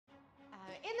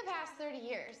In the past 30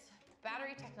 years,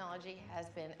 battery technology has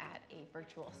been at a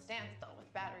virtual standstill,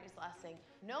 with batteries lasting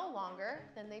no longer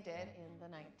than they did in the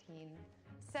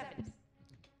 1970s.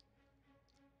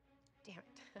 Damn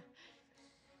it.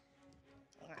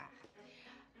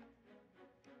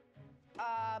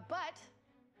 But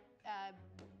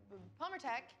Palmer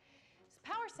Tech's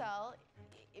power cell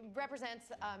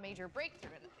represents a major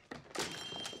breakthrough in it.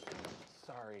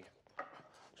 Sorry.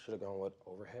 Should have gone with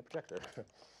overhead projector.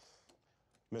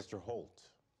 Mr. Holt,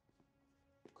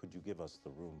 could you give us the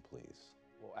room, please?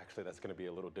 Well, actually, that's going to be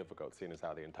a little difficult, seeing as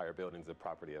how the entire building's the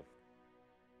property of...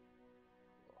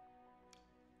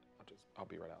 I'll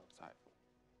be right outside.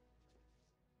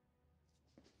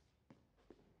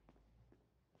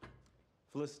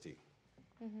 Felicity,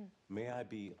 may I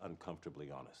be uncomfortably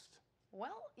honest?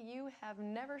 Well, you have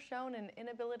never shown an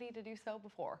inability to do so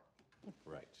before.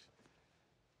 Right.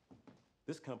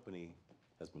 This company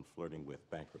has been flirting with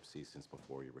bankruptcy since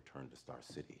before you returned to Star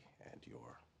City, and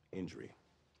your injury,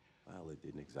 well, it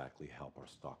didn't exactly help our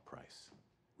stock price.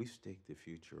 We staked the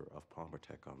future of Palmer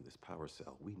Tech on this power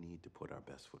cell. We need to put our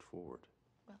best foot forward.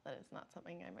 Well, that is not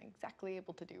something I'm exactly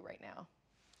able to do right now.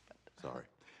 But... Sorry.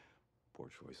 Poor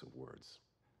choice of words.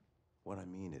 What I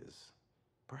mean is,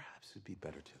 perhaps it'd be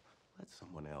better to let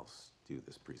someone else do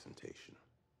this presentation.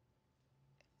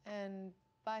 And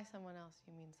by someone else,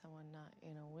 you mean someone not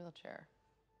in a wheelchair?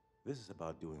 This is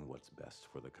about doing what's best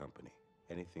for the company.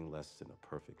 Anything less than a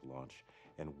perfect launch,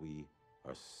 and we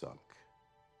are sunk.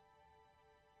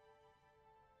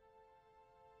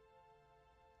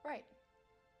 Right.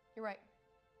 You're right.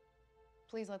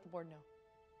 Please let the board know.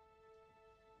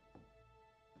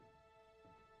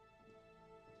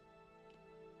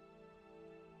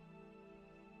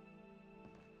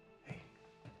 Hey.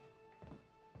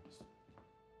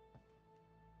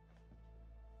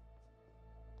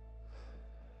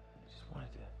 Just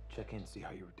wanted to check in, see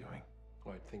how you were doing.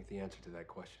 Well, I think the answer to that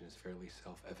question is fairly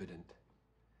self-evident.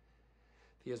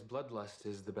 Thea's bloodlust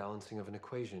is the balancing of an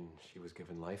equation. She was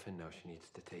given life, and now she needs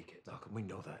to take it. Malcolm, we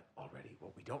know that already.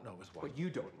 What we don't know is why. What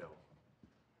you don't know.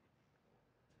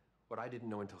 What I didn't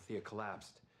know until Thea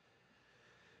collapsed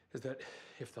is that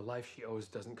if the life she owes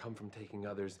doesn't come from taking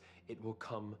others, it will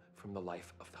come from the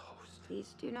life of the host.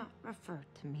 Please do not refer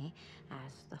to me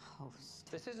as the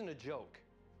host. This isn't a joke.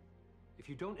 If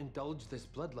you don't indulge this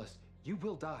bloodlust, you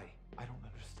will die. I don't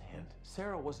understand.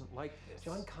 Sarah wasn't like this.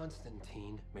 John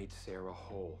Constantine made Sarah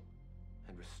whole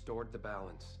and restored the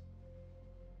balance.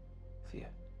 Thea,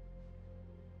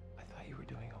 I thought you were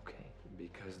doing okay.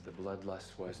 Because the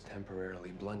bloodlust was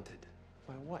temporarily blunted.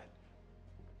 By what?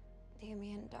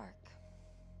 Damien Dark.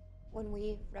 When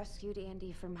we rescued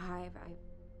Andy from Hive,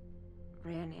 I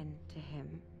ran into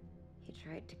him. He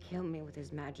tried to kill me with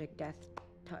his magic death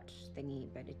touch thingy,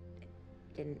 but it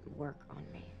didn't work on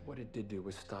me. What it did do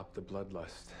was stop the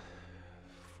bloodlust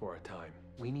for a time.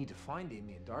 We need to find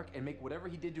Damien Dark and make whatever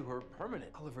he did to her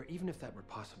permanent. Oliver, even if that were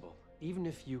possible, even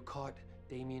if you caught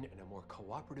Damien in a more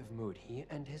cooperative mood, he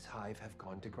and his hive have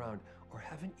gone to ground. Or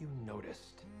haven't you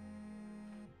noticed?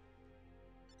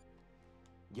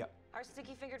 Yep. Our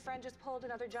sticky-fingered friend just pulled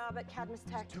another job at Cadmus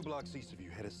Tech. 2 blocks east of you,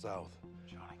 headed south.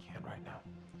 John, I can't right now.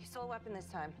 You stole a weapon this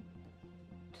time.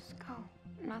 Just go.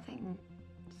 Nothing's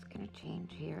gonna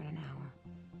change here in an hour.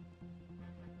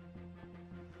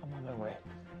 I'm on my way.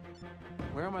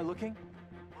 Where am I looking?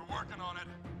 We're working on it.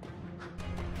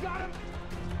 Got him!